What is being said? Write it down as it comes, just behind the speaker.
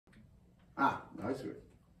Nice.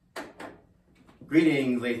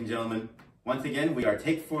 Greetings, ladies and gentlemen. Once again, we are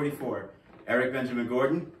Take 44. Eric Benjamin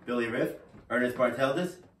Gordon, Billy Riff, Ernest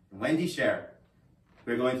Barteldis, and Wendy Scher.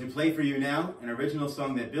 We're going to play for you now an original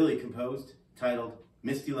song that Billy composed titled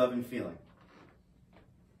Misty Loving Feeling.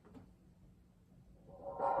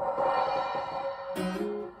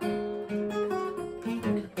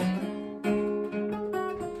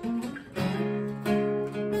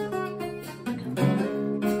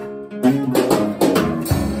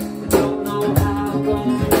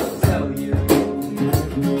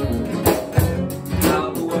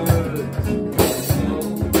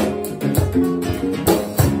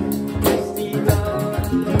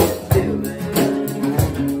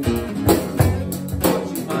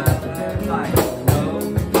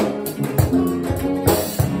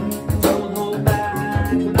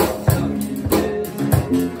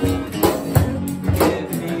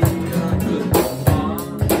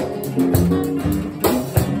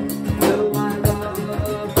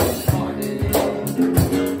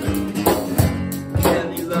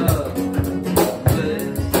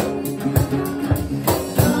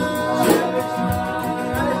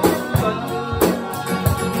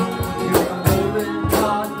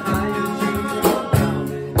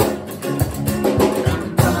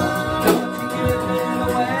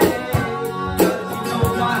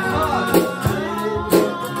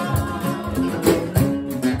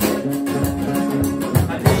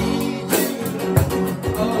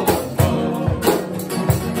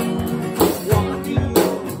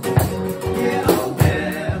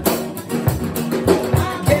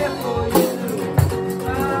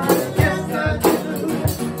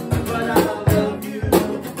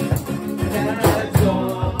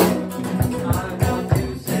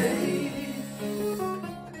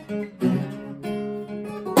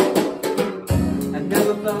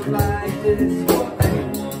 Felt like this for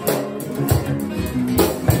anyone,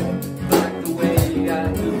 like the way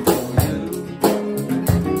I do for you.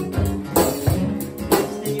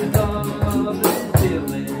 Misty loving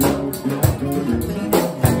feeling,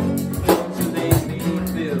 to make me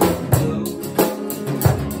feel blue.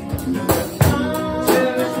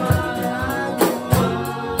 Cherish my love,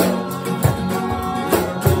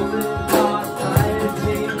 golden heart I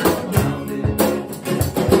take around it.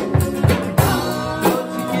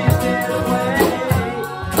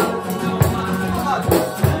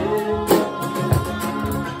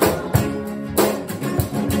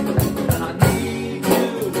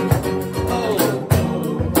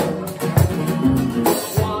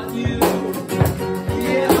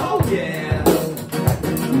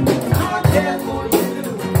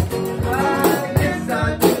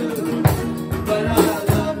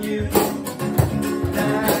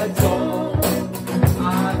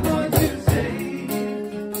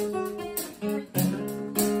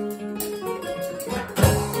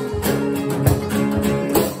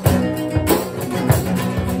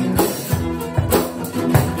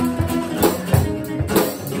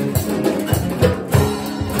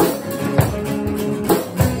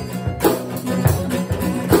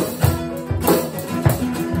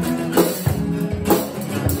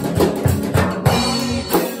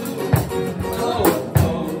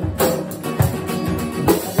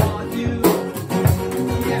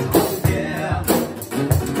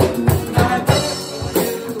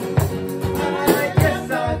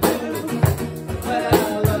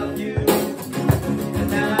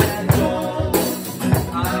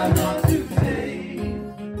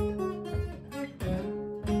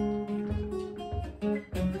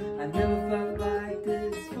 I never felt like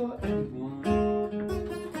this for anyone,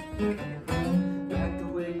 like the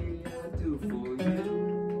way I do for you.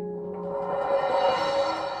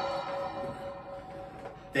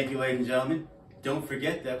 Thank you, ladies and gentlemen. Don't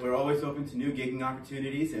forget that we're always open to new gigging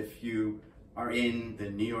opportunities. If you are in the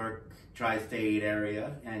New York tri-state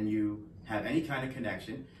area and you have any kind of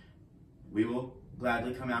connection, we will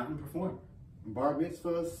gladly come out and perform. Bar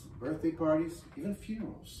mitzvahs, birthday parties, even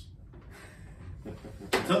funerals.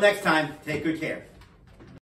 Until next time, take good care.